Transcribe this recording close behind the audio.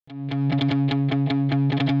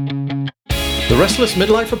Restless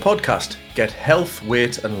Midlifer podcast. Get health,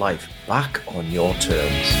 weight and life back on your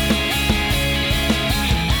terms.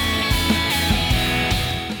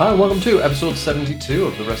 Hi and welcome to episode 72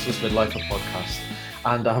 of the Restless Midlifer podcast.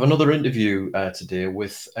 And I have another interview today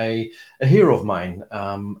with a hero of mine,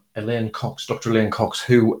 Elaine Cox, Dr. Elaine Cox,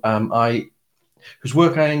 whose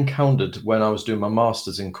work I encountered when I was doing my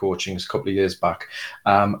master's in coaching a couple of years back.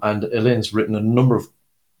 And Elaine's written a number of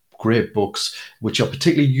great books, which are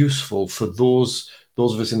particularly useful for those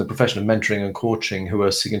of us in the profession of mentoring and coaching who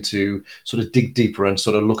are seeking to sort of dig deeper and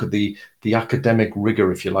sort of look at the academic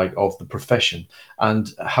rigor, if you like, of the profession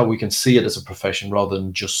and how we can see it as a profession rather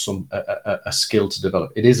than just a skill to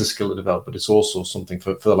develop. It is a skill to develop, but it's also something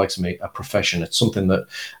for the likes of me, a profession. It's something that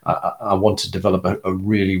I want to develop a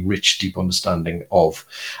really rich, deep understanding of.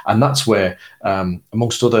 And that's where,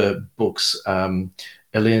 amongst other books,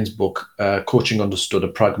 Elaine's book, Coaching Understood, A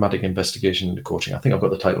Pragmatic Investigation into Coaching. I think I've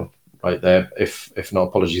got the title right there. If not,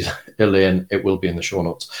 apologies, Elaine, it will be in the show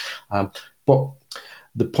notes. But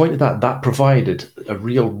the point of that provided a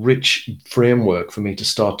real rich framework for me to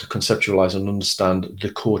start to conceptualize and understand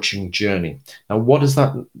the coaching journey. Now, what does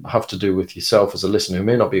that have to do with yourself as a listener who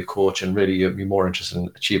may not be a coach and really you're more interested in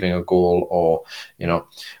achieving a goal or,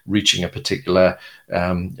 reaching a particular,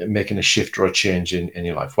 making a shift or a change in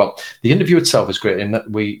your life? Well, the interview itself is great in that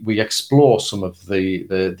we explore some of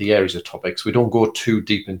the areas of topics. We don't go too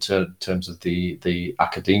deep into terms of the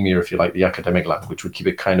academia, if you like, the academic language. We keep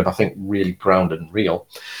it kind of, I think, really grounded and real.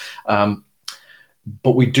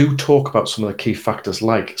 But we do talk about some of the key factors,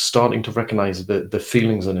 like starting to recognize the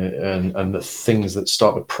feelings and the things that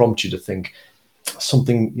start to prompt you to think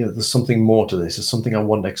something, there's something more to this. There's something I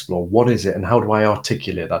want to explore. What is it? And how do I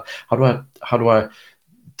articulate that? How do I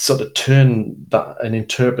sort of turn that and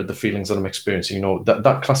interpret the feelings that I'm experiencing?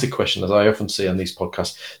 That classic question, as I often say on these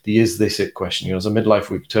podcasts, the is this it question. As a midlife,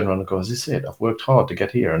 we turn around and go, is this it? I've worked hard to get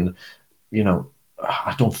here. And,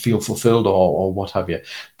 I don't feel fulfilled or what have you.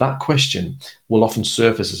 That question will often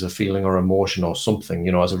surface as a feeling or emotion or something,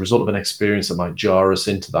 as a result of an experience that might jar us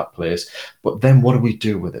into that place. But then what do we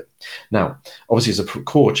do with it? Now, obviously, as a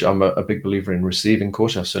coach, I'm a big believer in receiving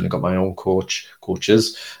coaching. I've certainly got my own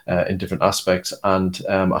coaches in different aspects, and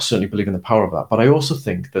I certainly believe in the power of that. But I also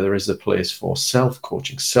think that there is a place for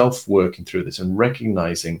self-coaching, self-working through this and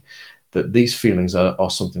recognizing that these feelings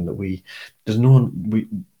are something that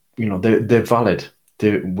they're valid.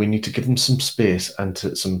 We need to give them some space and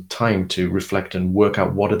some time to reflect and work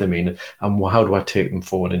out what do they mean and how do I take them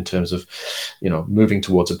forward in terms of, moving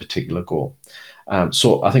towards a particular goal.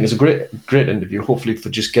 So I think it's a great interview, hopefully for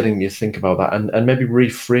just getting you to think about that and maybe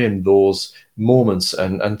reframe those moments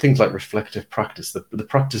and things like reflective practice, the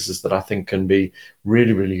practices that I think can be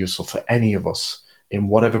really, really useful for any of us in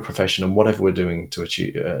whatever profession and whatever we're doing to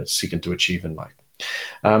achieve, seeking to achieve in life.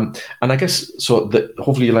 And I guess so that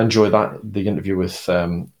hopefully you'll enjoy the interview with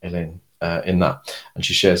Elaine in that, and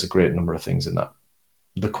she shares a great number of things in that.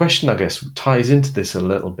 The question, I guess, ties into this a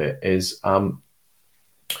little bit is one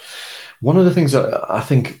of the things that I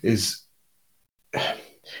think is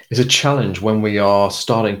a challenge when we are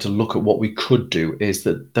starting to look at what we could do is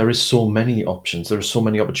that there is so many options, there are so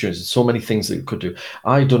many opportunities, so many things that you could do.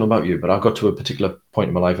 I don't know about you, but I got to a particular point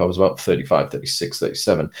in my life, I was about 35, 36,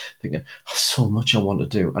 37, thinking, so much I want to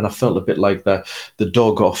do. And I felt a bit like the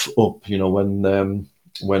dog off Up,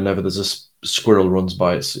 whenever there's a squirrel runs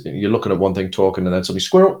by, you're looking at one thing, talking, and then suddenly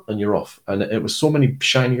squirrel, and you're off. And it was so many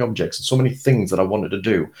shiny objects and so many things that I wanted to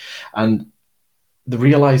do. And the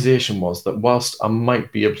realization was that whilst I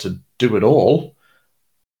might be able to do it all,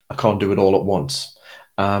 I can't do it all at once.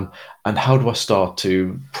 And how do I start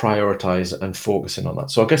to prioritize and focus in on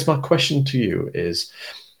that? So I guess my question to you is,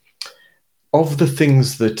 of the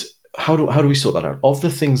things that, how do we sort that out? Of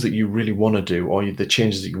the things that you really want to do, or the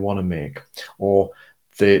changes that you want to make, or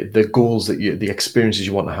the goals that the experiences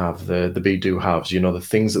you want to have, the be, do, haves, the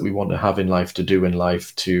things that we want to have in life, to do in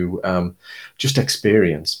life, to just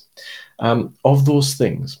experience. Of those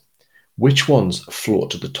things, which ones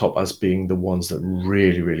float to the top as being the ones that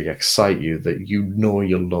really, really excite you, that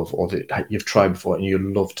you'll love, or that you've tried before and you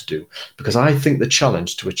love to do? Because I think the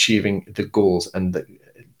challenge to achieving the goals and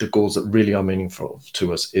the goals that really are meaningful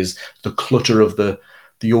to us is the clutter of the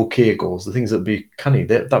okay goals, the things that be canny,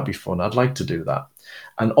 that'd be fun, I'd like to do that.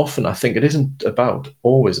 And often I think it isn't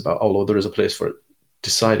always about, although there is a place for it,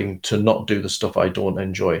 deciding to not do the stuff I don't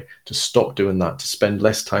enjoy, to stop doing that, to spend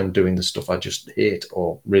less time doing the stuff I just hate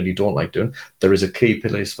or really don't like doing. There is a key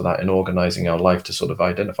place for that in organizing our life to sort of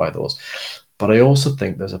identify those. But I also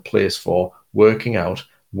think there's a place for working out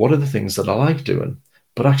what are the things that I like doing,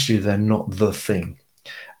 but actually they're not the thing.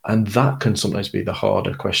 And that can sometimes be the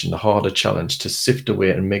harder question, the harder challenge, to sift away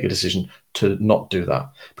and make a decision to not do that.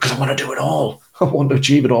 Because I want to do it all. I want to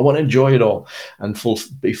achieve it all. I want to enjoy it all and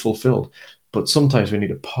be fulfilled. But sometimes we need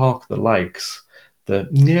to park the likes.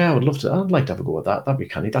 Yeah, I'd like to have a go at that. That'd be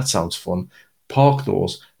canny. That sounds fun. Park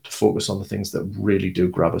those to focus on the things that really do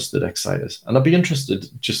grab us, that excite us. And I'd be interested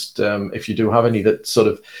just if you do have any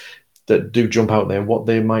that do jump out there, what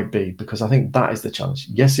they might be, because I think that is the challenge.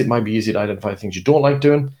 Yes, it might be easy to identify things you don't like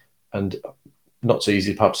doing, and not so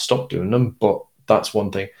easy perhaps to stop doing them, but that's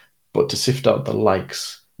one thing. But to sift out the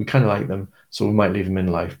likes, we kind of like them, so we might leave them in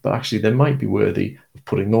life, but actually they might be worthy of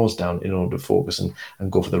putting those down in order to focus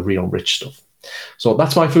and go for the real rich stuff. So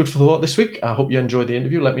that's my food for thought this week. I hope you enjoyed the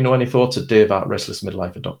interview. Let me know any thoughts at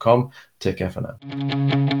dave@restlessmidlifer.com. Take care for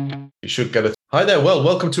now. You should get it. Hi there. Well,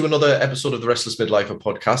 welcome to another episode of the Restless Midlifer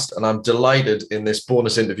podcast. And I'm delighted in this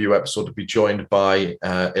bonus interview episode to be joined by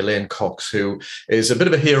Elaine Cox, who is a bit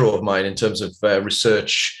of a hero of mine in terms of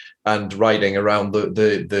research and writing around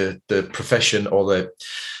the profession or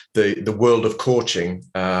the world of coaching.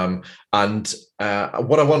 And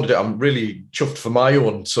what I wanted to do, I'm really chuffed for my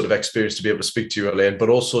own sort of experience to be able to speak to you, Elaine, but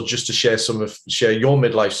also just to share your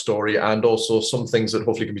midlife story, and also some things that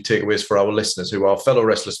hopefully can be takeaways for our listeners who are fellow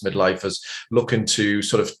restless midlifers looking to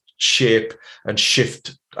sort of shape and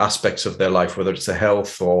shift aspects of their life, whether it's a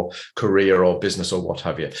health or career or business or what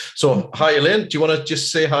have you. So, hi, Elaine. Do you want to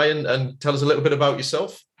just say hi and tell us a little bit about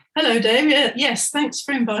yourself? Hello, Dave. Yes, thanks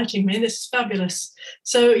for inviting me. This is fabulous.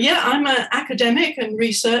 So, I'm an academic and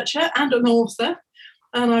researcher and an author,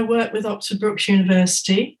 and I work with Oxford Brookes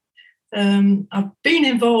University. I've been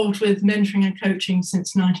involved with mentoring and coaching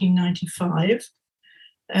since 1995,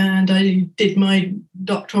 and I did my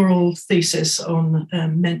doctoral thesis on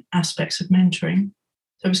aspects of mentoring.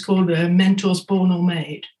 So it was called Mentors Born or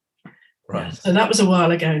Made. Right. So that was a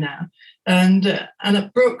while ago now. And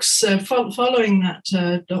at Brookes, following that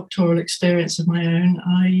doctoral experience of my own,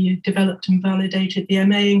 I developed and validated the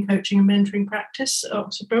MA in Coaching and Mentoring Practice at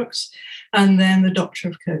Oxford Brookes, and then the Doctor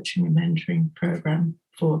of Coaching and Mentoring program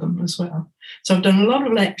for them as well. So I've done a lot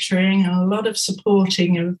of lecturing and a lot of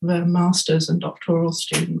supporting of masters and doctoral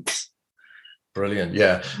students. Brilliant.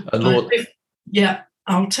 Yeah. And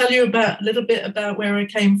I'll tell you a little bit about where I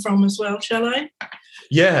came from as well, shall I?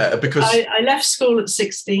 Yeah, because I left school at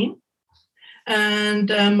 16. And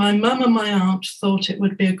my mum and my aunt thought it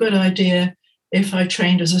would be a good idea if I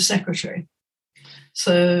trained as a secretary.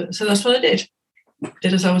 So that's what I did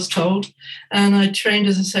as I was told. And I trained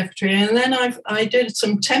as a secretary. And then I did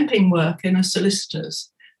some temping work in a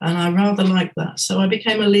solicitor's, and I rather liked that. So I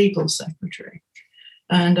became a legal secretary.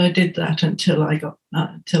 And I did that until I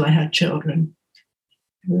had children,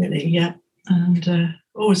 really, yeah. And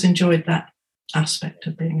always enjoyed that aspect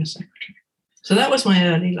of being a secretary. So that was my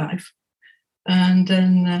early life. And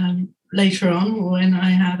then later on, when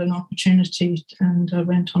I had an opportunity and I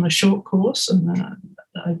went on a short course, and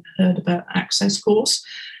I heard about Access course,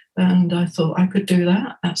 and I thought I could do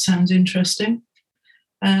that. That sounds interesting.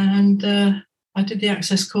 And I did the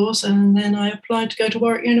Access course, and then I applied to go to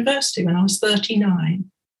Warwick University when I was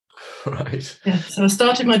 39. Right. Yeah, so I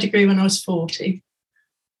started my degree when I was 40.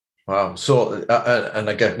 Wow. So, and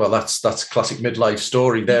again, well, that's classic midlife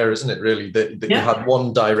story there, isn't it, really? That you had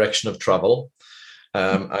one direction of travel,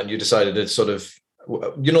 and you decided to sort of,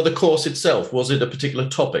 the course itself, was it a particular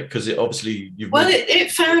topic? Because it obviously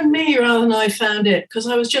it found me rather than I found it, because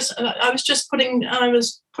I was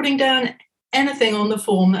putting down anything on the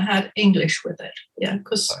form that had English with it. Yeah,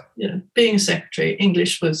 because being a secretary,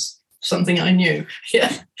 English was something I knew.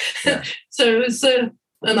 Yeah. So it was, and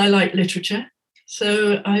I like literature.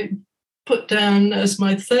 So I put down as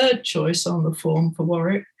my third choice on the form for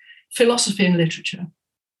Warwick, philosophy and literature.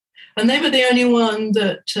 And they were the only one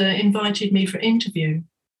that invited me for interview.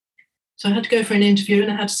 So I had to go for an interview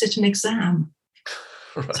and I had to sit an exam.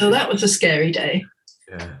 Right. So that was a scary day.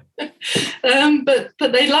 Yeah. But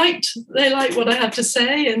they liked what I had to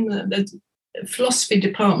say, and the philosophy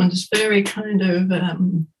department is very kind of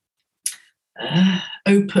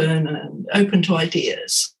open to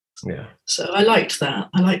ideas. Yeah. So I liked that.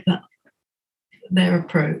 Their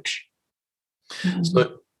approach.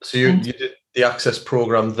 So you did the Access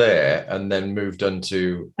program there, and then moved on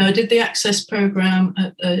to. I did the Access program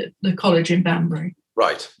at the college in Banbury.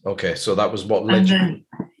 Right. Okay. So that was what led you.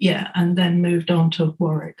 Yeah, and then moved on to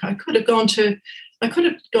Warwick. I could have gone to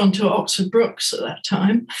Oxford Brookes at that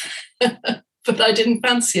time, but I didn't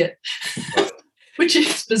fancy it. Right. Which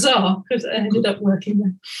is bizarre because I ended up working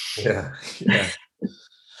there. Yeah.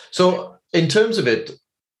 So in terms of it,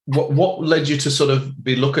 what led you to sort of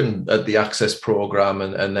be looking at the Access program,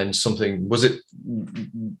 and then something, was it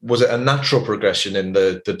a natural progression in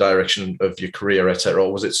the direction of your career, etc.,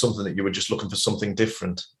 or was it something that you were just looking for something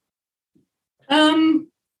different?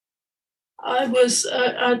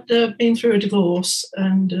 I'd been through a divorce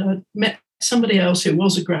and met somebody else who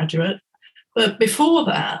was a graduate. But before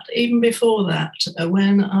that,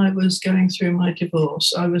 when I was going through my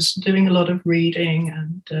divorce, I was doing a lot of reading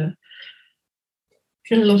and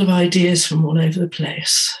getting a lot of ideas from all over the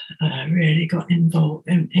place. I really got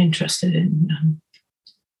interested in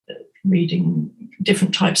reading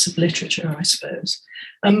different types of literature, I suppose.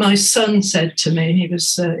 And my son said to me, he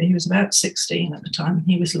was about 16 at the time, and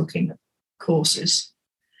he was looking at courses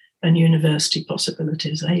and university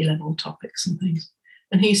possibilities, A-level topics and things.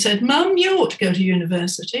 And he said, "Mum, you ought to go to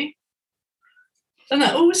university." And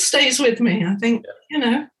that always stays with me. I think,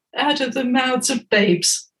 out of the mouths of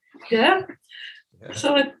babes. Yeah.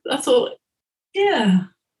 So I thought, yeah,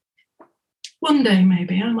 one day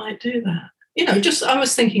maybe I might do that. I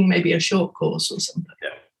was thinking maybe a short course or something.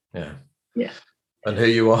 Yeah. And here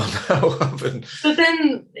you are now. But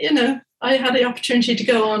then, I had the opportunity to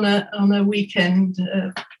go on a weekend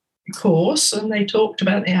course, and they talked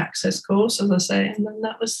about the Access course, as I say, and then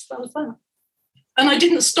that was that. And I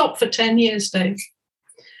didn't stop for 10 years, Dave.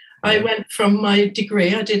 I went from my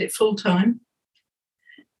degree, I did it full time,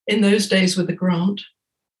 in those days with a grant.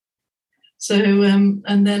 So,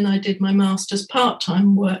 and then I did my master's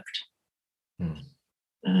part-time, worked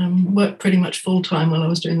pretty much full-time while I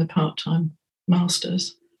was doing the part-time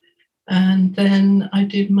master's. And then I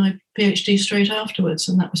did my PhD straight afterwards,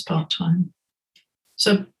 and that was part-time.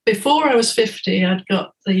 So before I was 50, I'd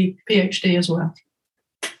got the PhD as well.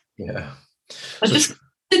 Yeah. I just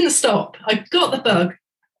didn't stop. I got the bug,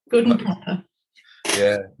 good and proper.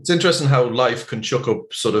 Yeah. It's interesting how life can chuck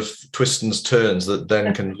up sort of twists and turns that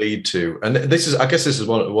then can lead to, and this is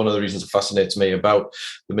one of the reasons that fascinates me about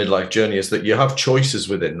the midlife journey, is that you have choices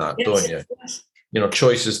within that, don't you? Yes.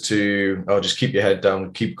 Choices to, just keep your head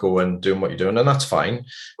down, keep going, doing what you're doing, and that's fine.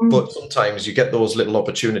 But sometimes you get those little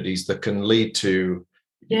opportunities that can lead to,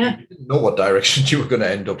 you didn't know what direction you were going to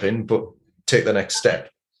end up in, but take the next step.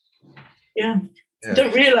 Yeah.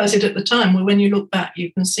 Don't realise it at the time. Well, when you look back,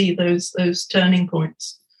 you can see those turning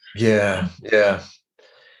points. Yeah.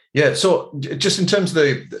 So, just in terms of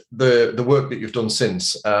the work that you've done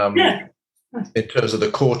since, in terms of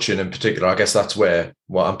the coaching in particular, I guess that's what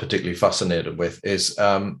I'm particularly fascinated with is.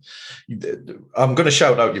 I'm going to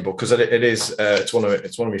shout out your book because it's one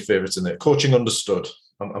of my favourites in there. Coaching Understood.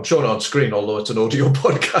 I'm showing it on screen, although it's an audio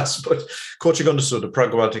podcast, but Coaching Understood, a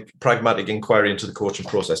pragmatic inquiry into the coaching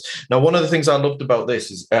process. Now, one of the things I loved about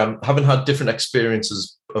this is having had different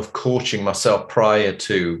experiences of coaching myself prior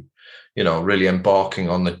to, really embarking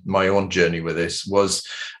on my own journey with this, was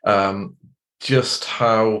just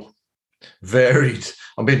how varied.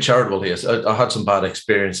 I'm being charitable here. So I had some bad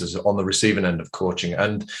experiences on the receiving end of coaching,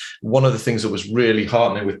 and one of the things that was really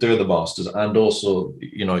heartening with doing the masters and also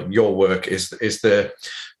your work is the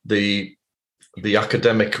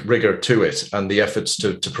academic rigor to it and the efforts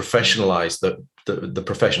to professionalize the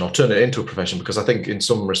profession, or turn it into a profession, because I think in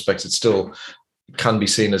some respects it still can be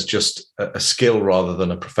seen as just a skill rather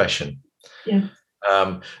than a profession. Yeah.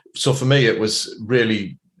 So for me, it was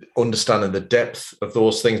really understanding the depth of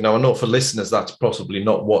those things. Now, I know for listeners that's possibly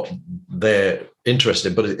not what they're interested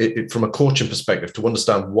in, but from a coaching perspective, to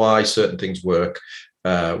understand why certain things work,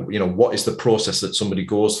 what is the process that somebody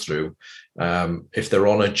goes through if they're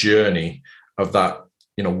on a journey of that,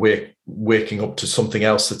 waking up to something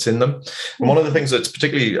else that's in them. And one of the things that's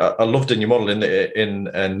particularly I loved in your model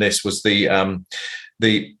in this was the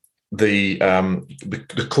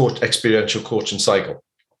experiential coaching cycle.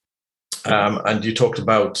 And you talked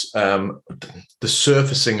about the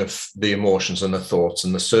surfacing of the emotions and the thoughts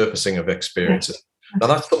and the surfacing of experiences. Now,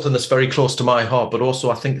 that's something that's very close to my heart, but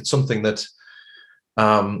also I think it's something that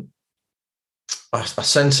I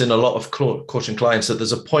sense in a lot of coaching clients, that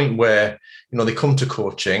there's a point where, they come to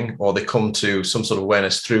coaching or they come to some sort of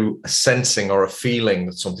awareness through a sensing or a feeling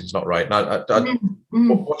that something's not right. Now,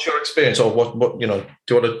 what's your experience, or what, do you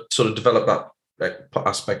want to sort of develop that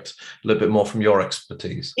aspect a little bit more from your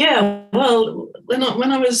expertise? Yeah, well, when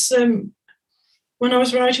I was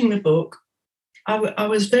writing the book, I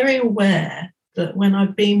was very aware that when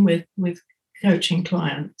I've been with coaching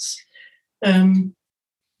clients,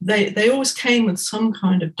 they always came with some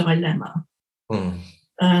kind of dilemma,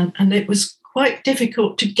 and it was quite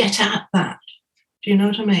difficult to get at that. Do you know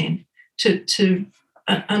what I mean?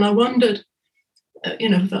 And I wondered,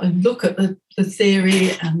 if I look at the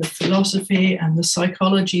theory and the philosophy and the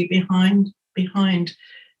psychology behind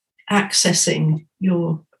accessing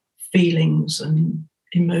your feelings and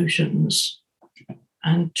emotions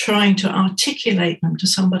and trying to articulate them to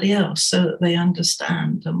somebody else so that they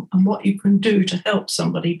understand, and what you can do to help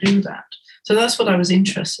somebody do that. So that's what I was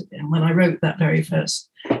interested in when I wrote that very first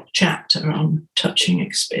chapter on touching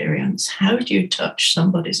experience. How do you touch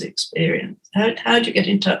somebody's experience? How do you get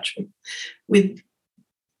in touch with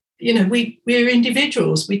we're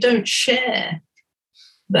individuals. We don't share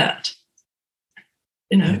that.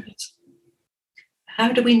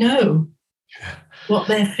 How do we know what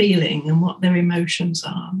they're feeling and what their emotions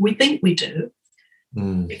are? We think we do.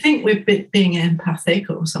 We think we're being empathic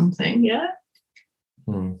or something, yeah?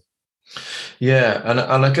 Yeah, and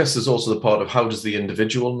I guess there's also the part of how does the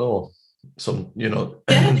individual know?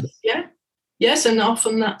 Yes, and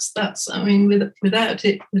often that's. I mean, without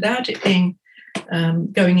it being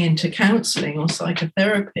going into counselling or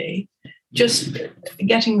psychotherapy, just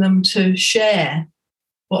getting them to share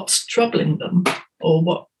what's troubling them or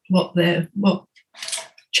what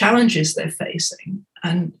challenges they're facing,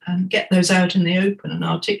 and get those out in the open and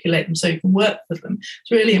articulate them so you can work with them.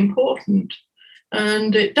 It's really important.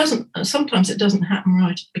 And sometimes it doesn't happen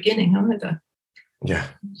right at the beginning either. Yeah.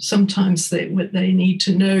 Sometimes they need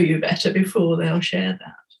to know you better before they'll share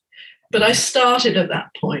that. But I started at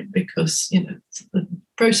that point because, the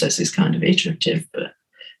process is kind of iterative, but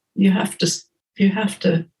you have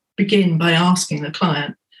to begin by asking the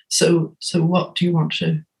client, so what do you want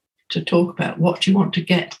to talk about? What do you want to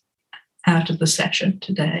get out of the session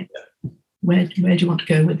today? Where do you want to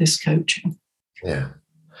go with this coaching? Yeah.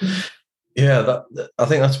 Yeah, I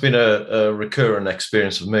think that's been a recurrent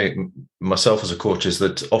experience for me, myself as a coach, is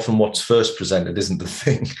that often what's first presented isn't the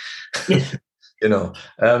thing. Yeah.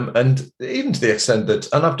 And even to the extent that,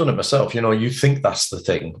 and I've done it myself, you think that's the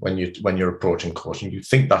thing when you're approaching coaching, you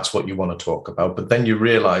think that's what you want to talk about, but then you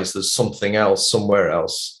realize there's something else somewhere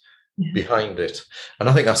else behind it. And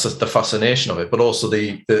I think that's the fascination of it, but also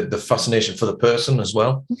the fascination for the person as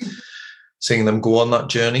well, seeing them go on that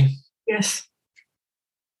journey. Yes.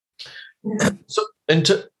 Yeah. So in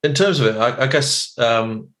terms of it, I guess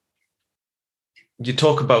you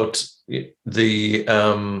talk about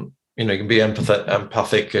the you can be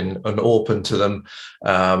empathic and open to them.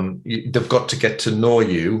 They've got to get to know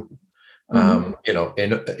you, in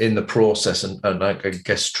the process, and I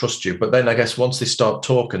guess trust you. But then I guess once they start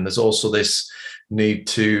talking, there's also this need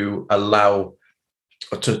to allow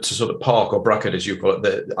to sort of park or bracket, as you call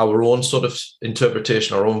it, our own sort of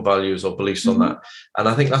interpretation, our own values or beliefs on that. And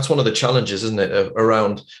I think that's one of the challenges, isn't it,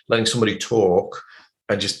 around letting somebody talk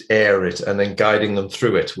and just air it and then guiding them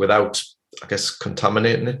through it without, I guess,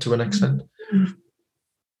 contaminating it to an extent.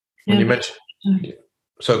 When you mentioned,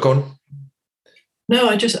 so go on. No,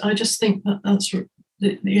 I just think that's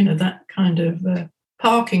that kind of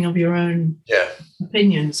parking of your own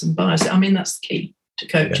opinions and bias. I mean, that's the key to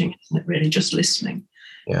coaching, isn't it? Really, just listening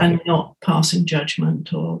and not passing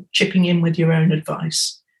judgment or chipping in with your own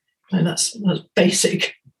advice. And that's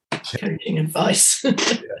basic coaching advice.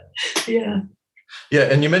 Yeah. Yeah,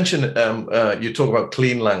 and you mentioned you talk about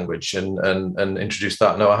clean language and introduce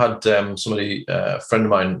that. Now, I had somebody, a friend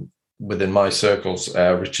of mine within my circles,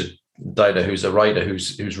 Richard Dider, who's a writer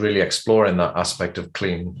who's really exploring that aspect of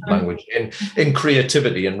clean language in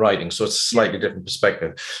creativity and writing. So it's a slightly different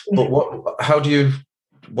perspective. But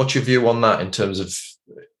what's your view on that in terms of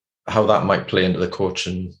how that might play into the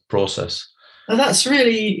coaching process? Well, that's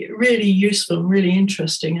really, really useful, really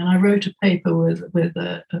interesting. And I wrote a paper with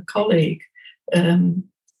a colleague.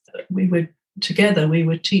 We were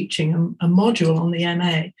teaching a module on the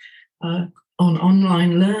MA on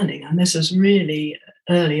online learning, and this is really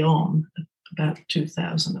early on, about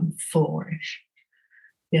 2004-ish.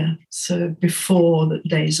 Yeah, so before the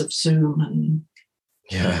days of Zoom and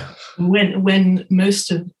when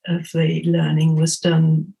most of the learning was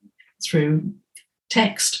done through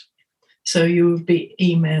text. So you would be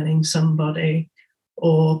emailing somebody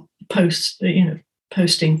or posting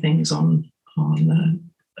things on a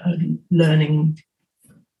learning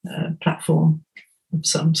platform of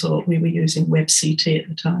some sort. We were using WebCT at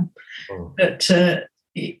the time. But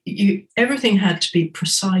everything had to be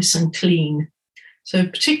precise and clean. So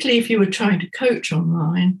particularly if you were trying to coach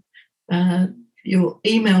online, your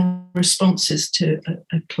email responses to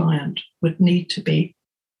a client would need to be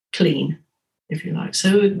clean, if you like.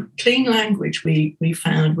 So clean language we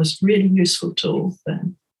found was really useful tool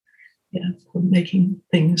then. Yeah, for making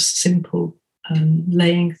things simple and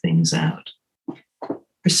laying things out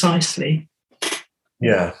precisely.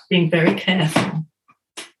 Yeah. Being very careful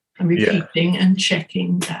and repeating and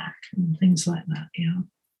checking back and things like that. Yeah.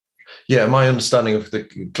 Yeah, my understanding of the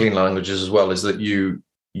clean languages as well is that you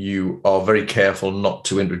you are very careful not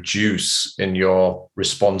to introduce in your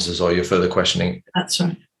responses or your further questioning. That's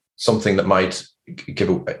right. Something that might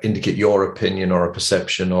indicate your opinion or a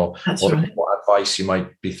perception or right. What advice you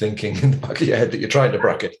might be thinking in the back of your head that you're trying to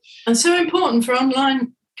bracket. And so important for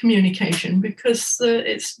online communication, because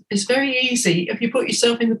it's very easy if you put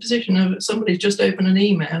yourself in the position of somebody just open an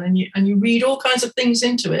email and you read all kinds of things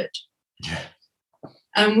into it. Yeah.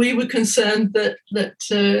 And we were concerned that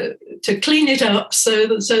to clean it up so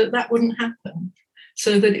that wouldn't happen,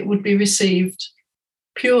 so that it would be received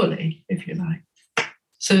purely, if you like.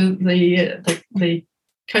 So the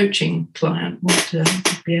coaching client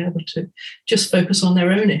would be able to just focus on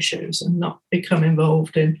their own issues and not become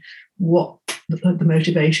involved in what the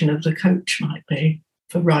motivation of the coach might be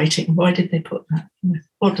for writing. Why did they put that?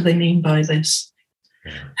 What do they mean by this?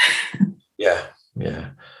 Yeah.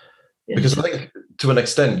 Because I think to an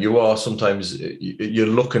extent you are sometimes you're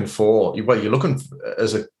looking for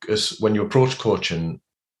as when you approach coaching,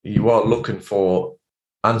 you are looking for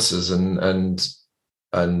answers and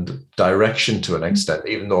direction to an extent,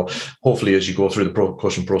 even though hopefully as you go through the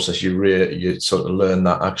coaching process, you sort of learn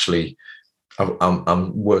that actually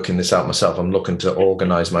I'm working this out myself. I'm looking to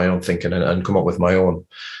organize my own thinking and come up with my own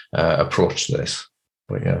approach to this.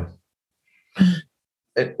 But yeah,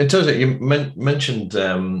 in terms of, you mentioned,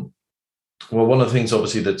 well, one of the things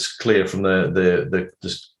obviously that's clear from the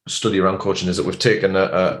study around coaching is that we've taken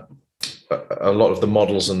a lot of the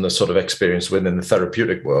models and the sort of experience within the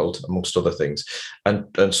therapeutic world, amongst other things, and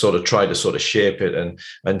sort of try to sort of shape it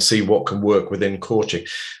and see what can work within coaching.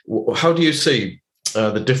 How do you see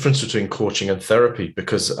the difference between coaching and therapy?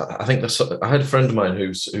 Because I think I had a friend of mine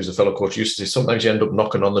who's a fellow coach used to say sometimes you end up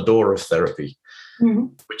knocking on the door of therapy,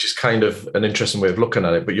 which is kind of an interesting way of looking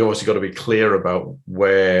at it. But you obviously got to be clear about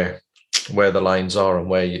where the lines are and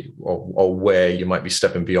where you might be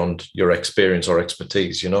stepping beyond your experience or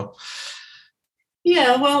expertise,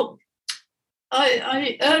 Yeah, well,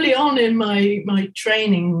 I early on in my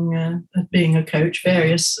training of being a coach,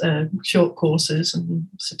 various short courses and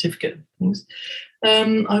certificate things,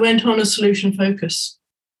 I went on a solution focus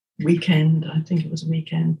weekend. I think it was a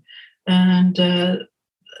weekend, and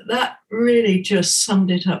that really just summed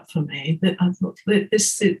it up for me. That I thought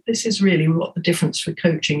this is really what the difference for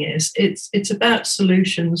coaching is. It's about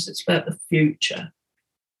solutions. It's about the future,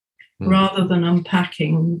 rather than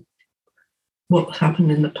unpacking what happened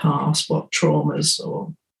in the past, what traumas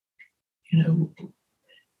or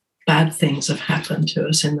bad things have happened to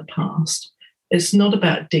us in the past. It's not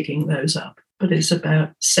about digging those up, but it's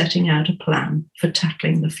about setting out a plan for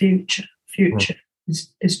tackling the future. Future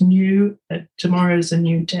is new. Tomorrow's a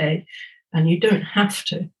new day, and you don't have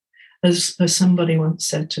to, as somebody once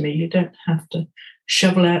said to me, you don't have to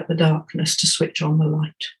shovel out the darkness to switch on the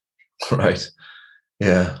light. Right.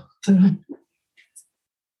 Yeah.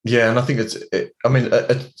 Yeah, and I think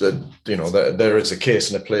there is a case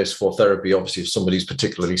and a place for therapy. Obviously, if somebody's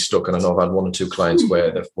particularly stuck, and I know I've had one or two clients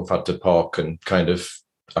where we've had to park and kind of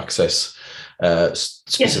access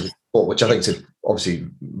specific support, which I think is obviously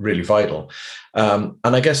really vital. And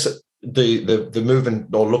I guess the moving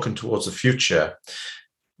or looking towards the future,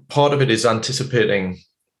 part of it is anticipating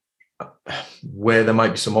where there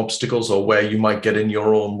might be some obstacles or where you might get in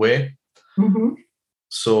your own way. Mm-hmm.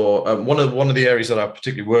 So one of the areas that I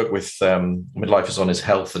particularly work with midlifers on is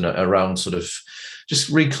health, and around sort of just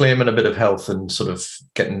reclaiming a bit of health and sort of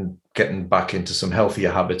getting back into some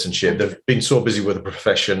healthier habits and shape. They've been so busy with a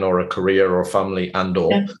profession or a career or a family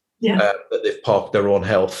that they've parked their own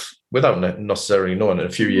health without necessarily knowing it. A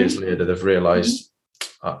few years later, they've realised,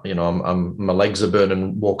 my legs are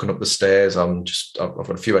burning walking up the stairs. I've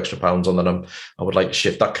got a few extra pounds on that I would like to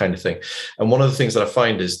shift, that kind of thing. And one of the things that I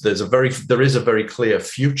find is there is a very clear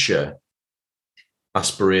future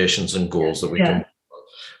aspirations and goals that we can,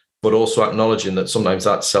 but also acknowledging that sometimes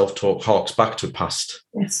that self-talk harks back to past.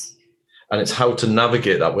 Yes. And it's how to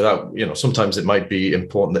navigate that without, sometimes it might be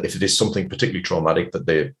important that if it is something particularly traumatic that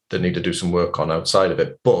they need to do some work on outside of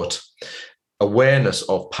it, but awareness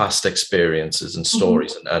of past experiences and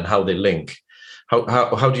stories and how they link.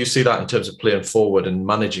 How do you see that in terms of playing forward and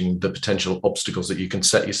managing the potential obstacles that you can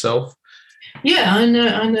set yourself? Yeah, I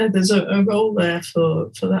know there's a role there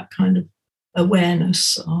for that kind of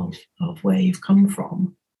awareness of where you've come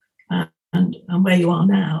from and where you are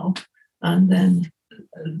now, and then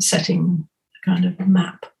setting a kind of a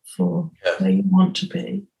map for where you want to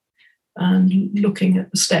be and looking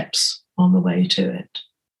at the steps on the way to it.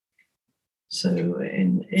 So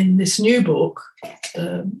in this new book,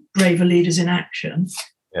 Braver Leaders in Action,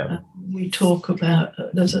 we talk about,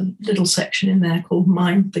 there's a little section in there called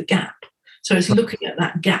Mind the Gap. So it's looking at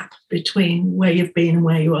that gap between where you've been and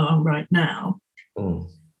where you are right now,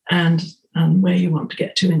 and where you want to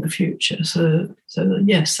get to in the future. So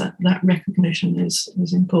yes, that recognition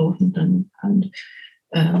is important and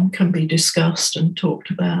can be discussed and talked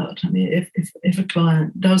about. I mean, if a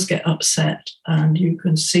client does get upset and you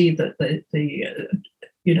can see that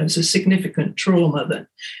it's a significant trauma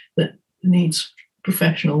that needs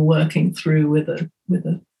professional working through with a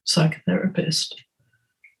psychotherapist,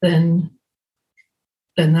 then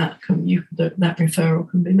that referral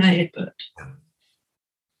can be made.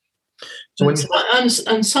 And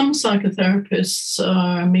some psychotherapists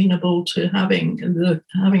are amenable to having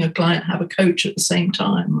a client have a coach at the same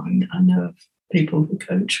time. I know of people who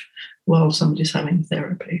coach while somebody's having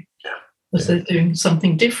therapy, because they're doing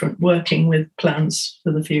something different, working with plans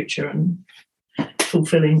for the future and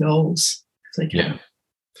fulfilling goals. They can.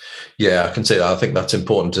 Yeah, I can say that. I think that's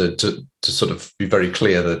important to sort of be very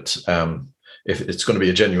clear that if it's going to be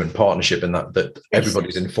a genuine partnership in that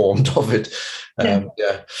everybody's informed of it.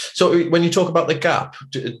 So when you talk about the gap,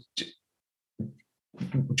 do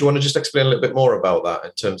you want to just explain a little bit more about that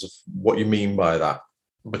in terms of what you mean by that?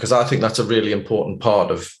 Because I think that's a really important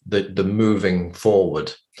part of the moving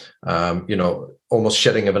forward, almost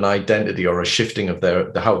shedding of an identity or a shifting of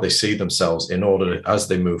how they see themselves in order as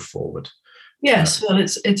they move forward. Yes, well,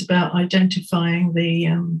 it's about identifying the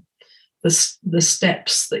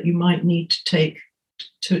steps that you might need to take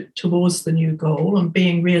towards the new goal and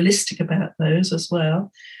being realistic about those as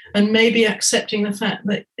well, and maybe accepting the fact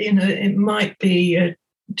that it might be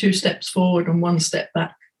 2 steps forward and 1 step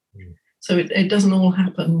back. So it doesn't all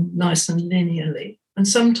happen nice and linearly, and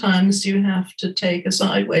sometimes you have to take a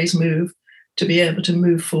sideways move to be able to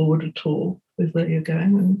move forward at all with where you're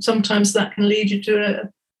going, and sometimes that can lead you to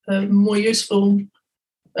a more useful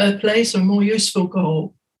place or a more useful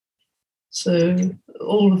goal. So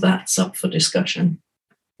all of that's up for discussion.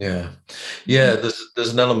 Yeah.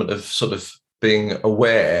 There's an element of sort of being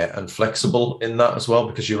aware and flexible in that as well,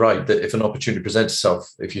 because you're right that if an opportunity presents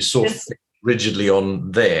itself, if you're so rigidly on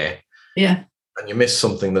there, and you miss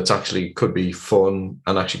something that's actually could be fun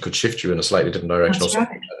and actually could shift you in a slightly different direction. That's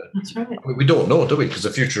right. I mean, we don't know, do we? Because the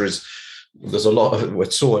future there's a lot of it.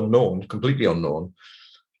 It's so unknown, completely unknown.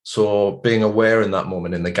 So being aware in that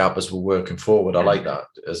moment in the gap as we're working forward, I like that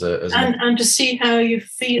and to see how you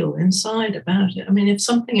feel inside about it. I mean, if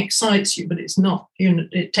something excites you, but it's not,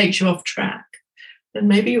 it takes you off track, then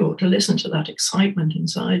maybe you ought to listen to that excitement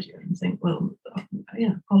inside you and think, well,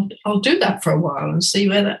 I'll do that for a while and see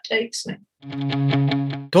where that takes me.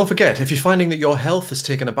 Don't forget, if you're finding that your health has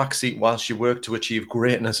taken a backseat whilst you work to achieve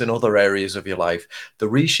greatness in other areas of your life, the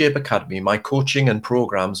Reshape Academy, my coaching and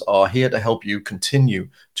programs are here to help you continue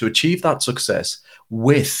to achieve that success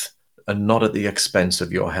with and not at the expense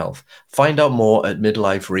of your health. Find out more at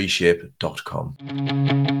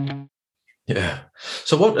midlifereshape.com. Yeah.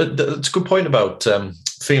 So that's a good point about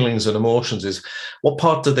feelings and emotions is what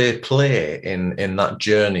part do they play in that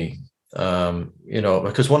journey?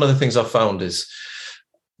 Because one of the things I've found is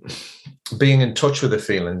being in touch with the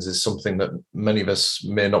feelings is something that many of us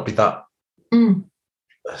may not be that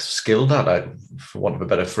skilled at, for want of a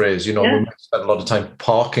better phrase. We might spend a lot of time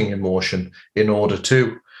parking emotion in order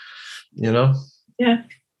to,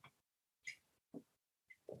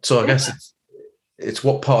 So I guess it's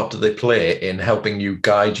what part do they play in helping you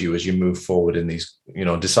guide you as you move forward in these,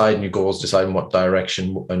 deciding your goals, deciding what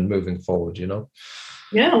direction and moving forward,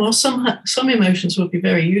 Yeah, well, some emotions would be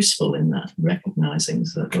very useful in that, recognizing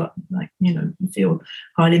that, you feel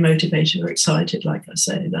highly motivated or excited, like I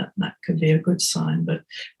say, that could be a good sign. But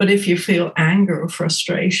if you feel anger or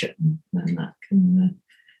frustration, then that can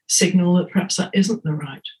signal that perhaps that isn't the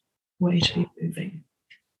right way to be moving.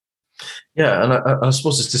 Yeah, and I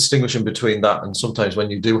suppose it's distinguishing between that and sometimes when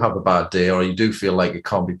you do have a bad day or you do feel like you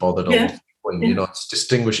can't be bothered, it's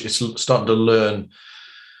distinguish. It's starting to learn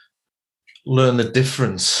the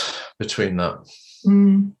difference between that.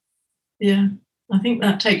 Yeah, I think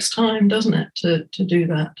that takes time, doesn't it, to do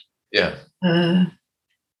that? Yeah.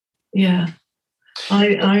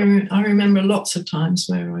 I remember lots of times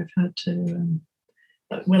where I've had to,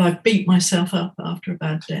 I've beat myself up after a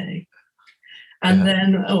bad day. And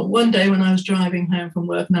then one day when I was driving home from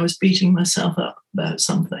work and I was beating myself up about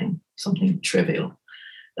something trivial,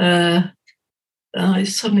 I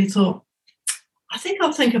suddenly thought, I think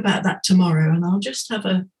I'll think about that tomorrow and I'll just have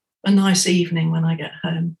a nice evening when I get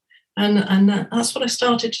home. And that's what I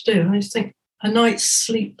started to do. I just think a night's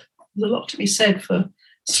sleep, there's a lot to be said for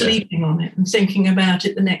sleeping on it and thinking about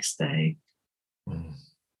it the next day.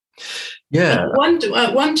 Yeah.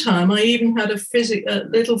 At one time, I even had a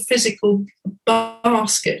little physical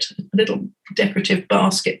basket, a little decorative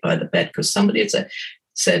basket by the bed, because somebody had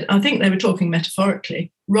said, I think they were talking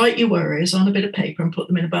metaphorically, write your worries on a bit of paper and put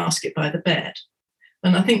them in a basket by the bed.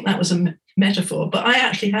 And I think that was a metaphor, but I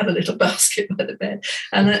actually had a little basket by the bed.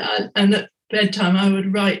 And at bedtime, I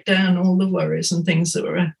would write down all the worries and things that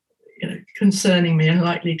were concerning me and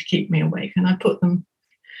likely to keep me awake. And I put them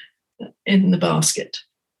in the basket.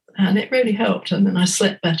 And it really helped. And then I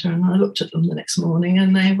slept better, and I looked at them the next morning,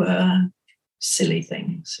 and they were silly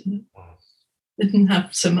things. They didn't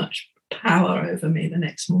have so much power over me the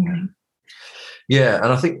next morning. Yeah,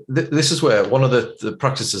 and I think this is where one of the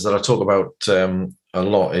practices that I talk about a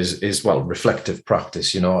lot is reflective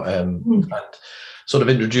practice, and sort of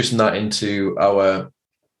introducing that into our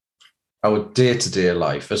day-to-day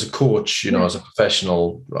life. As a coach, as a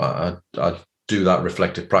professional, I do that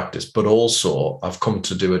reflective practice, but also I've come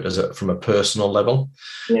to do it from a personal level,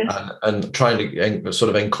 and trying to sort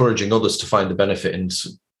of encouraging others to find the benefit in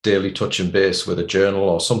daily touch and base with a journal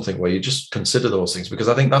or something where you just consider those things, because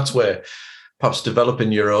I think that's where perhaps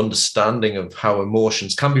developing your understanding of how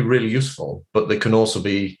emotions can be really useful, but they can also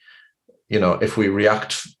be, if we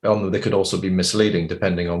react on them, they could also be misleading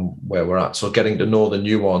depending on where we're at. So getting to know the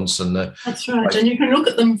nuance and that's right, and you can look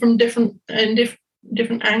at them from different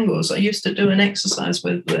angles. I used to do an exercise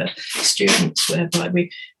with students whereby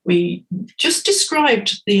we just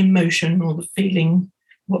described the emotion or the feeling,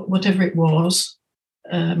 whatever it was.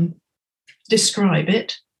 Describe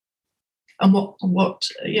it, and what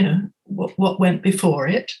went before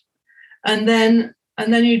it, and then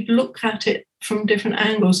you'd look at it from different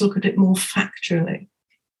angles, look at it more factually,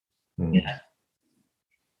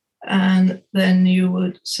 and then you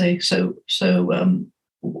would say, so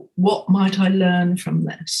what might I learn from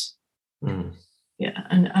this?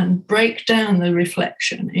 And break down the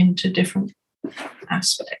reflection into different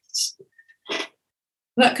aspects.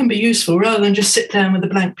 That can be useful rather than just sit down with a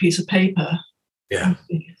blank piece of paper. Yeah.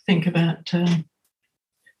 And think about,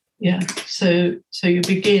 So you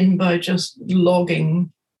begin by just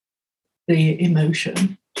logging the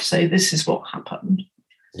emotion, say this is what happened.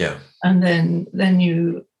 Yeah. And then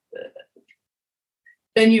you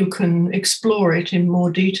can explore it in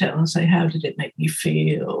more detail and say, how did it make me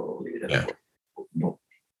feel?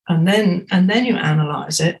 And then you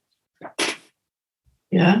analyze it.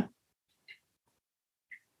 Yeah.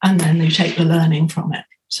 And then you take the learning from it.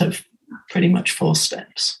 So pretty much 4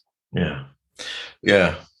 steps. Yeah.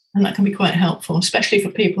 Yeah. And that can be quite helpful, especially for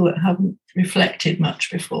people that haven't reflected much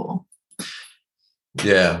before.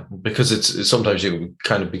 Yeah, because it's sometimes you can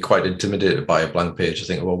kind of be quite intimidated by a blank page. I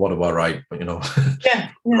think, well, what do I write?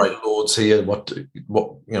 Write loads here. What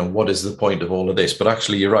is the point of all of this? But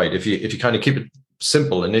actually, you're right. If you kind of keep it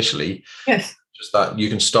simple initially, yes, just that you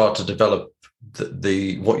can start to develop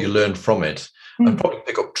the what you learned from it. And probably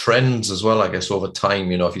pick up trends as well, I guess, over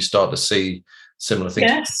time, if you start to see similar things.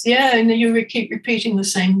 Yes, yeah, and you keep repeating the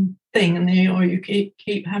same thing, or you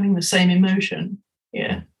keep having the same emotion.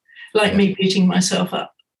 Yeah, like me beating myself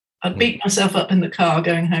up. I'd beat myself up in the car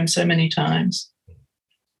going home so many times.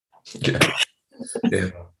 Yeah.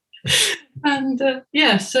 And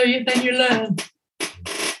so then you learn.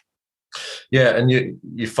 Yeah, and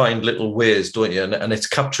you find little ways, don't you? And it's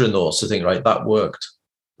capturing those to think, right, that worked.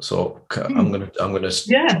 So I'm gonna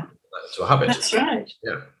to a habit. That's right.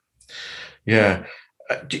 Yeah.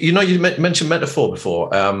 You mentioned metaphor before,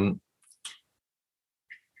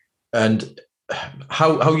 and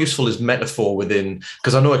how useful is metaphor within?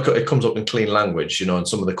 Because I know it comes up in clean language, and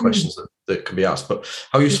some of the questions that can be asked. But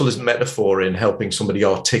how useful is metaphor in helping somebody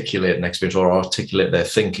articulate an experience or articulate their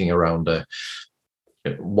thinking around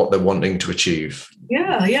what they're wanting to achieve?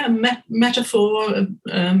 Yeah. Metaphor.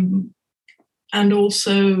 And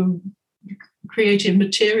also creative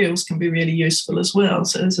materials can be really useful as well.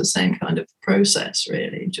 So it's the same kind of process,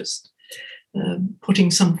 really, just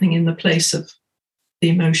putting something in the place of the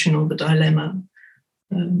emotion or the dilemma.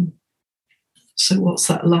 So what's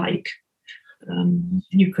that like?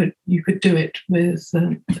 You could do it with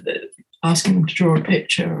asking them to draw a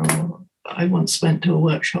picture. Or I once went to a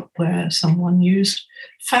workshop where someone used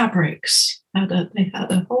fabrics. They had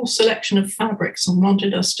a whole selection of fabrics and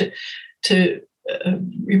wanted us to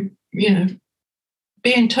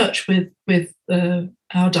be in touch with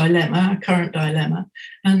our dilemma, our current dilemma,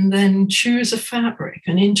 and then choose a fabric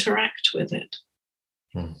and interact with it.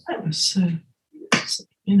 That was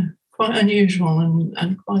quite unusual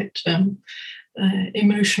and quite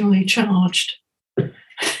emotionally charged.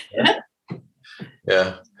 Yeah.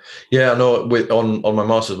 I know. On my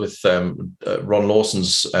masters with Ron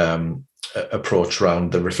Lawson's approach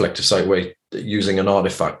around the reflective side, where using an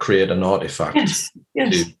artifact, create an artifact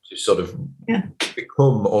to sort of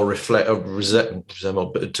become or reflect or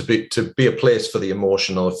resemble, to be a place for the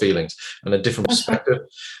emotional feelings and a different perspective.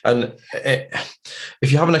 And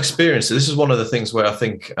if you haven't experienced it, this is one of the things where I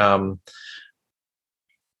think I'm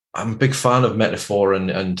a big fan of metaphor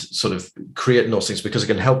and sort of creating those things, because it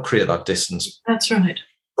can help create that distance. That's right.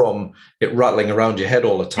 From it rattling around your head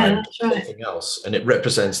all the time to right. something else, and it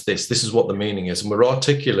represents this is what the meaning is, and we're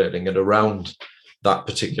articulating it around that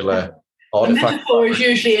particular artifact. The metaphor is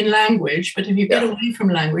usually in language, but if you get away from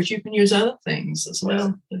language, you can use other things as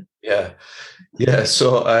well.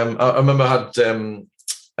 So I remember I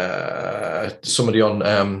had somebody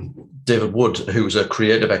on, David Wood, who's a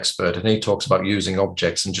creative expert, and he talks about using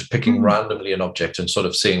objects and just picking randomly an object and sort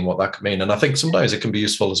of seeing what that could mean. And I think sometimes it can be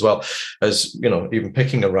useful as well as, even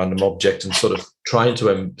picking a random object and sort of trying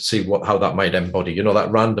to see how that might embody,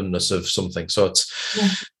 that randomness of something. So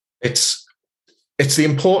it's the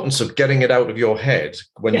importance of getting it out of your head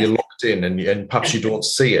when you're locked in and perhaps you don't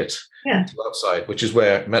see it. Outside, which is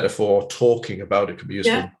where metaphor, talking about it, could be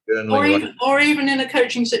useful. Or even in a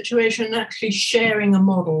coaching situation, actually sharing a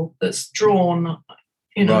model that's drawn,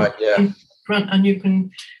 in front, and you can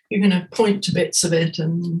point to bits of it,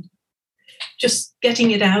 and just getting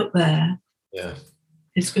it out there.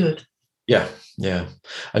 Is good.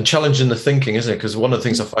 And challenging the thinking, isn't it? Because one of the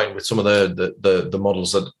things I find with some of the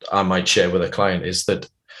models that I might share with a client is that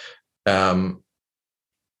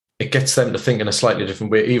it gets them to think in a slightly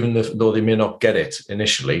different way, even though they may not get it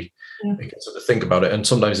initially. It gets them to think about it, and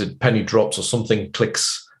sometimes a penny drops or something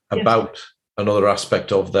clicks about another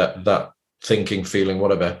aspect of that thinking, feeling,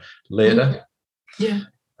 whatever later. So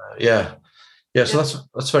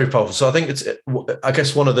that's very powerful. So I think I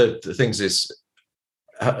guess one of the things is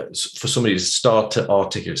for somebody to start to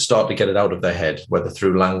articulate, start to get it out of their head, whether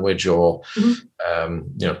through language or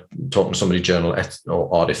talking to somebody, journal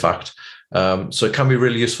or artifact. So it can be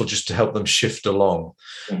really useful just to help them shift along.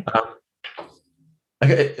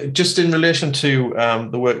 Just in relation to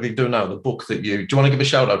the work that you do now, the book that do you want to give a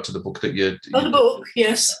shout out to the book that you? The book,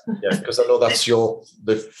 yes. Because I know that's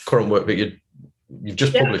the current work that you've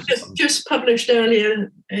just published. Just published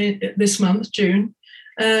earlier this month, June.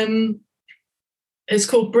 It's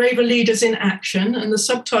called Braver Leaders in Action, and the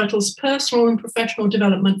subtitle's Personal and Professional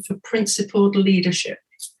Development for Principled Leadership.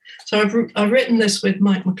 So I've written this with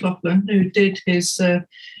Mike McLaughlin, who did his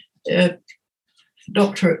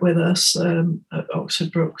doctorate with us at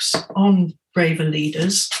Oxford Brookes on Braver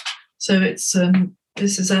Leaders. So it's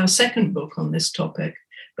this is our second book on this topic,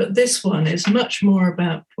 but this one is much more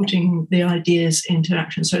about putting the ideas into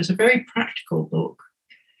action. So it's a very practical book,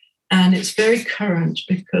 and it's very current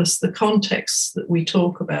because the context that we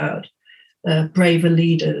talk about braver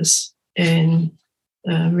leaders in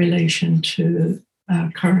relation to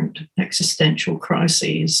current existential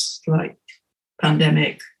crises like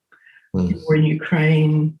pandemic, war in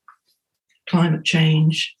Ukraine, climate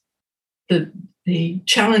change, the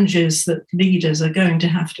challenges that leaders are going to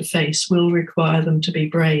have to face will require them to be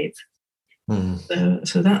brave.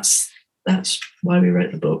 So that's why we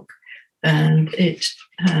wrote the book. And it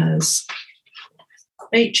has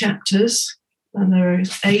 8 chapters, and there are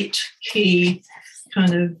 8 key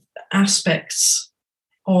kind of aspects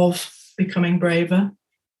of becoming braver,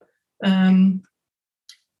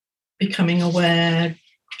 becoming aware,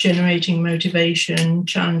 generating motivation,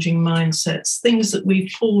 challenging mindsets, things that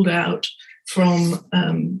we've pulled out from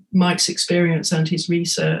Mike's experience and his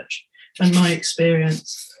research and my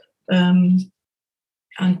experience, and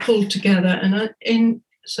pulled together. And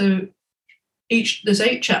so there's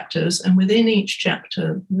 8 chapters, and within each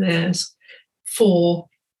chapter there's 4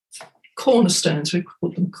 cornerstones. We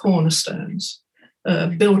call them cornerstones,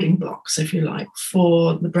 building blocks, if you like,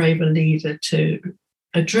 for the braver leader to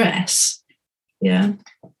address.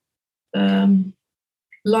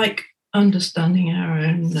 Like understanding our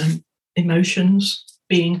own emotions,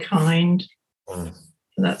 being kind.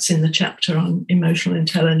 That's in the chapter on emotional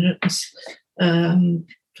intelligence.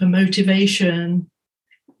 For motivation,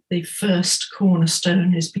 the first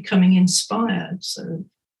cornerstone is becoming inspired. So,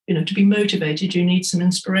 to be motivated, you need some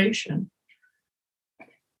inspiration.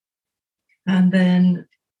 And then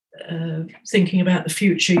thinking about the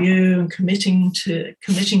future you and committing to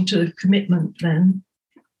commitment then.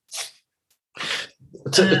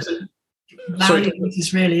 Values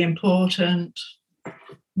is really important.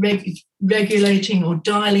 Regulating or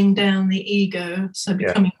dialing down the ego, so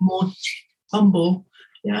becoming more humble.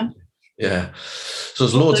 So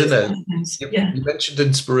there's loads in there. You mentioned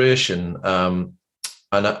inspiration, and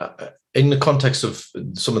in the context of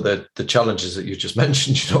some of the challenges that you just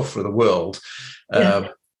mentioned, for the world,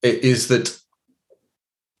 is that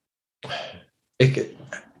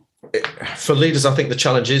for leaders, I think the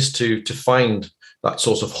challenge is to find that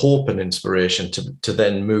source of hope and inspiration to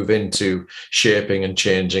then move into shaping and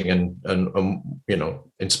changing and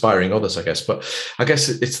inspiring others, I guess. But I guess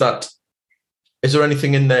it's that. Is there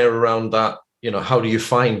anything in there around that? How do you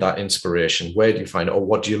find that inspiration? Where do you find it, or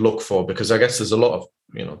what do you look for? Because I guess there is a lot of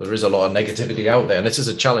negativity out there, and this is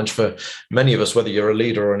a challenge for many of us, whether you're a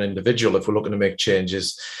leader or an individual. If we're looking to make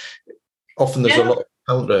changes, often there's a lot of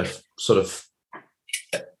counter sort of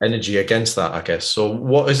energy against that, I guess. So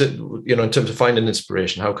what is it, in terms of finding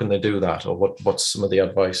inspiration, how can they do that? Or what's some of the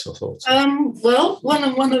advice or thoughts? Well,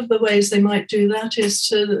 one of the ways they might do that is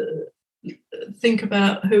to think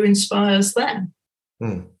about who inspires them.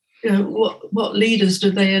 What leaders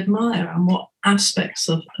do they admire, and what aspects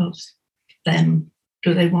of them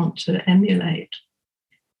do they want to emulate?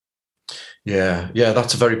 Yeah,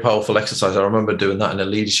 that's a very powerful exercise. I remember doing that in a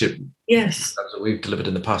leadership that we've delivered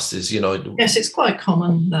in the past. Yes, it's quite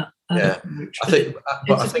common that. Approach, I think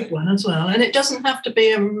it's a big one as well, and it doesn't have to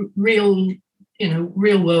be a real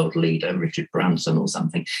world leader, Richard Branson or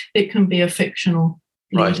something. It can be a fictional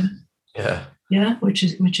leader. Right. Yeah, which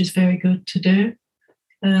is very good to do.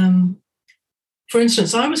 For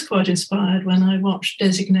instance, I was quite inspired when I watched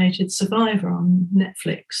Designated Survivor on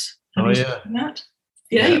Netflix. Have you seen that?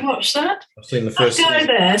 Yeah, you watched that? I've seen the first. That guy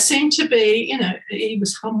there seemed to be, he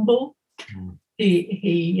was humble.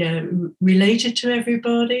 He related to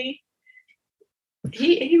everybody.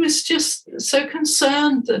 He was just so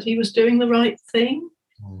concerned that he was doing the right thing.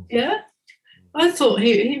 Yeah, I thought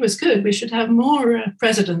he was good. We should have more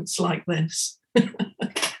presidents like this.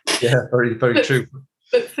 Yeah, very, very true.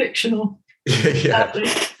 But fictional. Yeah.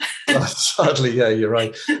 Sadly, yeah, you're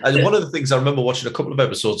right. And one of the things I remember watching a couple of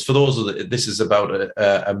episodes, for those this is about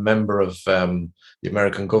a member of the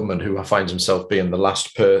American government who finds himself being the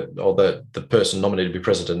last the person nominated to be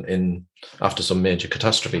president after some major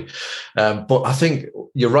catastrophe. But I think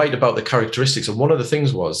you're right about the characteristics. And one of the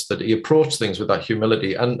things was that he approached things with that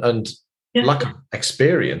humility and lack of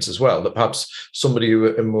experience as well, that perhaps somebody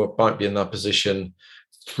who might be in that position,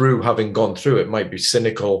 through having gone through it, might be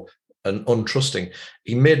cynical and untrusting.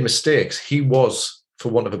 He made mistakes. He was, for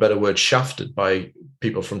want of a better word, shafted by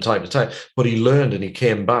people from time to time, but he learned and he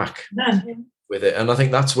came back with it. And I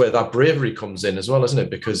think that's where that bravery comes in as well, isn't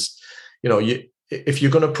it? Because, if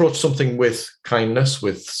you're going to approach something with kindness,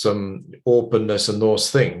 with some openness and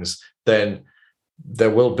those things, then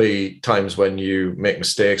there will be times when you make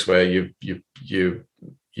mistakes, where you've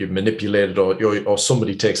manipulated or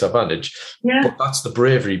somebody takes advantage. Yeah. But that's the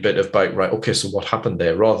bravery bit of right, okay, so what happened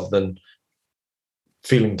there, rather than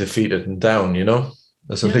feeling defeated and down,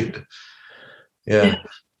 as a leader. Yeah.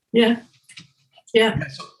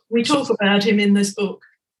 We talk about him in this book.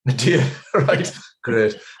 Yeah, right.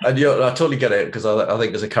 Great. And I totally get it, because I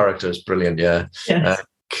think as a character it's brilliant. Yeah. Yes.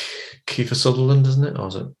 Kiefer Sutherland, isn't it? Or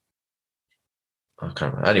is it? I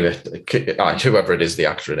can't remember. Anyway, whoever it is, the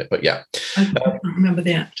actor in it, but yeah. I can't remember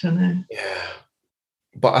the actor now. Yeah.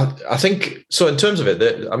 But I think, so in terms of it,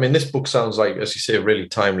 this book sounds like, as you say, really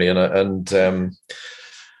timely and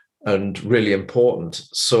really important.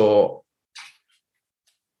 So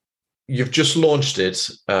you've just launched it,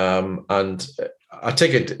 and I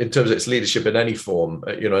take it in terms of its leadership in any form,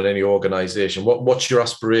 in any organisation. What's your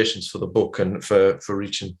aspirations for the book and for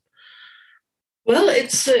reaching? Well,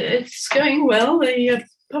 it's going well. The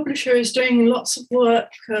publisher is doing lots of work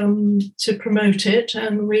to promote it,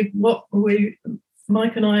 and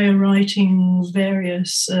Mike and I are writing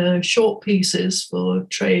various short pieces for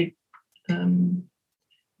trade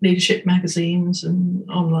leadership magazines and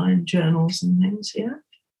online journals and things. Yeah.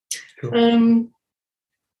 Cool.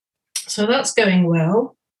 So that's going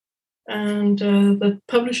well, and the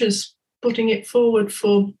publisher's putting it forward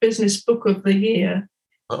for Business Book of the Year.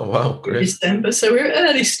 Oh, wow, great. December, so we're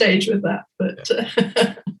early stage with that, but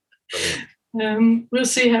we'll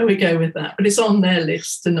see how we go with that. But it's on their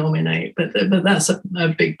list to nominate, but that's a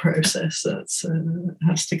big process. That's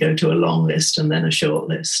has to go to a long list and then a short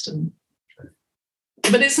list.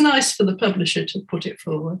 But it's nice for the publisher to put it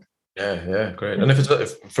forward. Yeah, great. And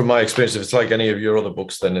if from my experience, if it's like any of your other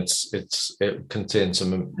books, then it contains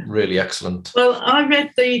some really excellent. Well, I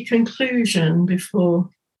read the conclusion before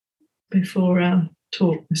our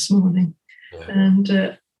talk this morning, and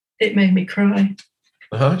it made me cry.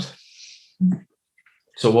 Right.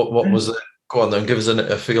 So what was it? Go on then, give us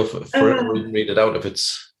a feel for it. We can read it out if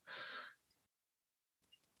it's.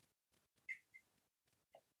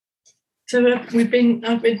 So I've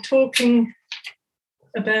been talking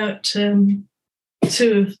about two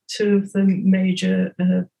of the major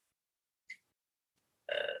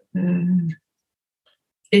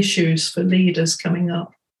issues for leaders coming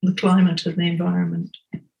up, the climate and the environment.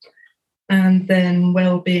 And then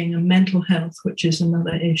well-being and mental health, which is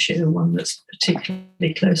another issue, one that's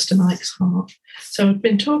particularly close to Mike's heart. So I've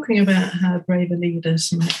been talking about how braver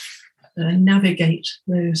leaders might navigate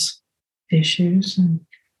those issues and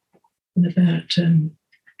about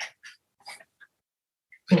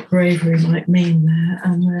what bravery might mean there.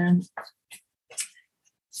 And then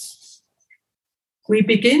we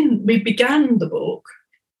began the book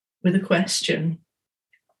with a question.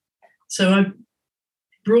 So I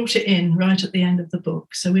brought it in right at the end of the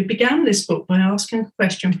book. So we began this book by asking a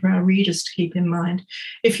question for our readers to keep in mind.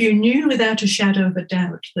 If you knew without a shadow of a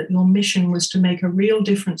doubt that your mission was to make a real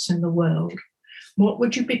difference in the world, what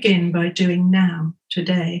would you begin by doing now,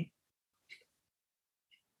 today?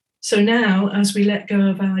 So now, as we let go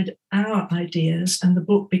of our ideas and the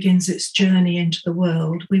book begins its journey into the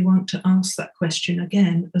world, we want to ask that question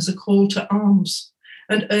again as a call to arms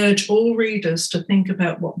and urge all readers to think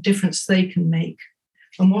about what difference they can make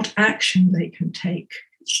and what action they can take.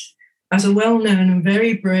 As a well-known and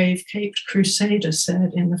very brave Caped Crusader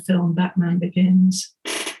said in the film Batman Begins,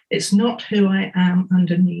 it's not who I am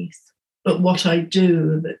underneath, but what I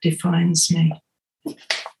do that defines me.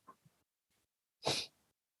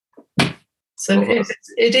 So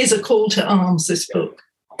it is a call to arms, this book.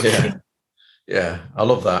 Yeah, I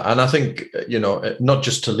love that. And I think, not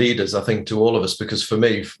just to leaders, I think to all of us, because for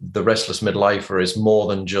me, the Restless Midlifer is more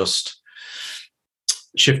than just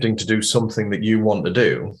shifting to do something that you want to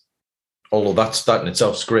do, although that in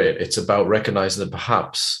itself is great. It's about recognizing that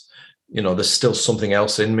perhaps, there's still something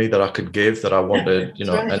else in me that I could give, that I want to,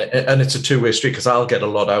 right. and it's a two-way street, because I'll get a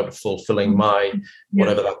lot out of fulfilling my,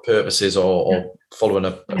 whatever that purpose is, or following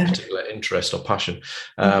a particular interest or passion.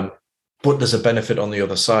 But there's a benefit on the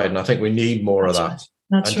other side. And I think we need more of that.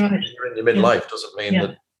 That's right. You're in your midlife doesn't mean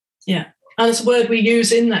that. Yeah. And the word we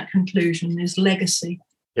use in that conclusion is legacy.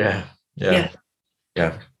 Yeah. I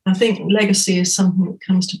think legacy is something that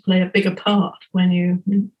comes to play a bigger part when you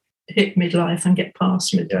hit midlife and get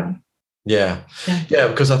past midlife. Yeah,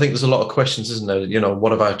 because I think there's a lot of questions, isn't there?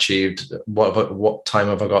 What have I achieved? What time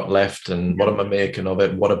have I got left? And what am I making of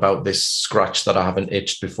it? What about this scratch that I haven't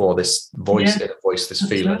itched before? This voice, inner voice, this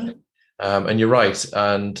feeling. Right. And you're right.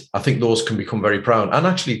 And I think those can become very proud and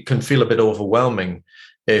actually can feel a bit overwhelming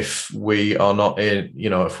if we are not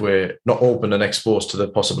if we're not open and exposed to the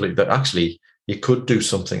possibility that actually you could do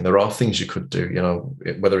something. There are things you could do,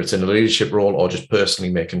 whether it's in a leadership role or just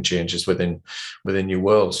personally making changes within your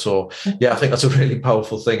world. So I think that's a really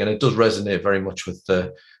powerful thing. And it does resonate very much with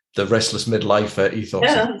the restless midlifer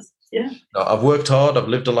ethos. Yeah. I've worked hard, I've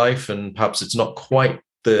lived a life, and perhaps it's not quite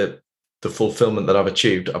the fulfillment that I've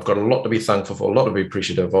achieved. I've got a lot to be thankful for, a lot to be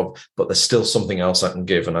appreciative of, but there's still something else I can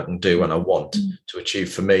give and I can do and I want to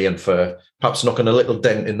achieve for me and for perhaps knocking a little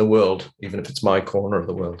dent in the world, even if it's my corner of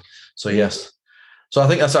the world. So yes. So I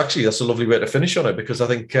think that's a lovely way to finish on it, because I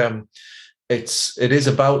think it is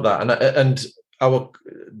about that. And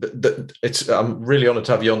I'm really honoured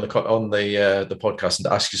to have you on the podcast and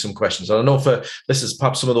to ask you some questions. And I know for listeners,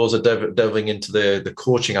 perhaps some of those are delving into the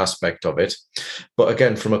coaching aspect of it, but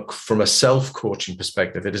again, from a self-coaching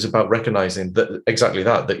perspective, it is about recognizing that exactly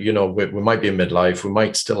that we might be in midlife, we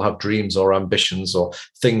might still have dreams or ambitions or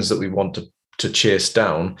things that we want to chase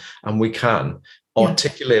down, and we can.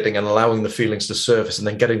 Articulating and allowing the feelings to surface and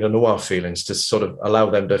then getting to know our feelings to sort of allow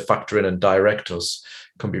them to factor in and direct us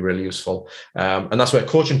can be really useful. And that's where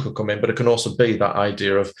coaching could come in, but it can also be that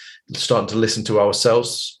idea of starting to listen to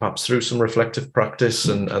ourselves, perhaps through some reflective practice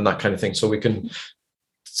and that kind of thing, so we can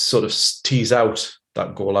sort of tease out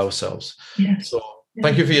that goal ourselves. Yes. So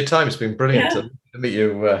thank you for your time. It's been brilliant to meet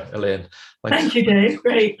you, Elaine. Thank you, Dave.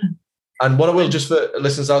 Great. And what I will, just for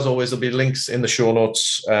listeners, as always, there'll be links in the show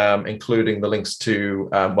notes, including the links to,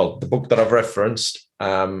 the book that I've referenced,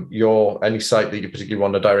 any site that you particularly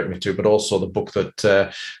want to direct me to, but also the book that,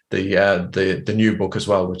 the new book as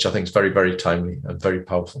well, which I think is very, very timely and very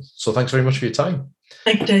powerful. So thanks very much for your time.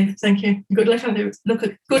 Thank you, Dave. Thank you. Good luck,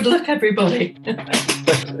 everybody.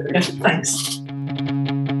 Thanks.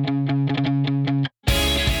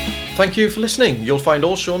 Thank you for listening. You'll find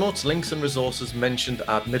all show notes, links and resources mentioned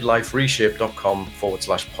at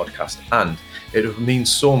midlifereshape.com/podcast. And it would mean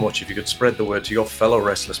so much if you could spread the word to your fellow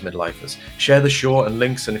restless midlifers. Share the show and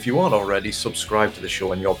links, and if you aren't already, subscribe to the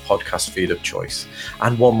show in your podcast feed of choice.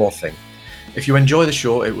 And one more thing. If you enjoy the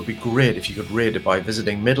show, it would be great if you could rate it by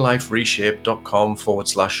visiting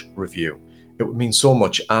midlifereshape.com/review. It would mean so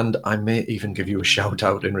much, and I may even give you a shout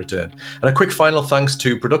out in return. And a quick final thanks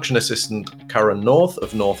to production assistant Karen North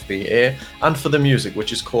of North VA, and for the music,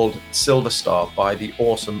 which is called Silver Star by the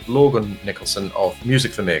awesome Logan Nicholson of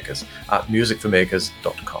Music for Makers at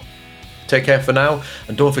musicformakers.com. Take care for now,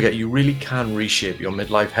 and don't forget, you really can reshape your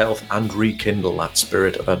midlife health and rekindle that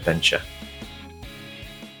spirit of adventure.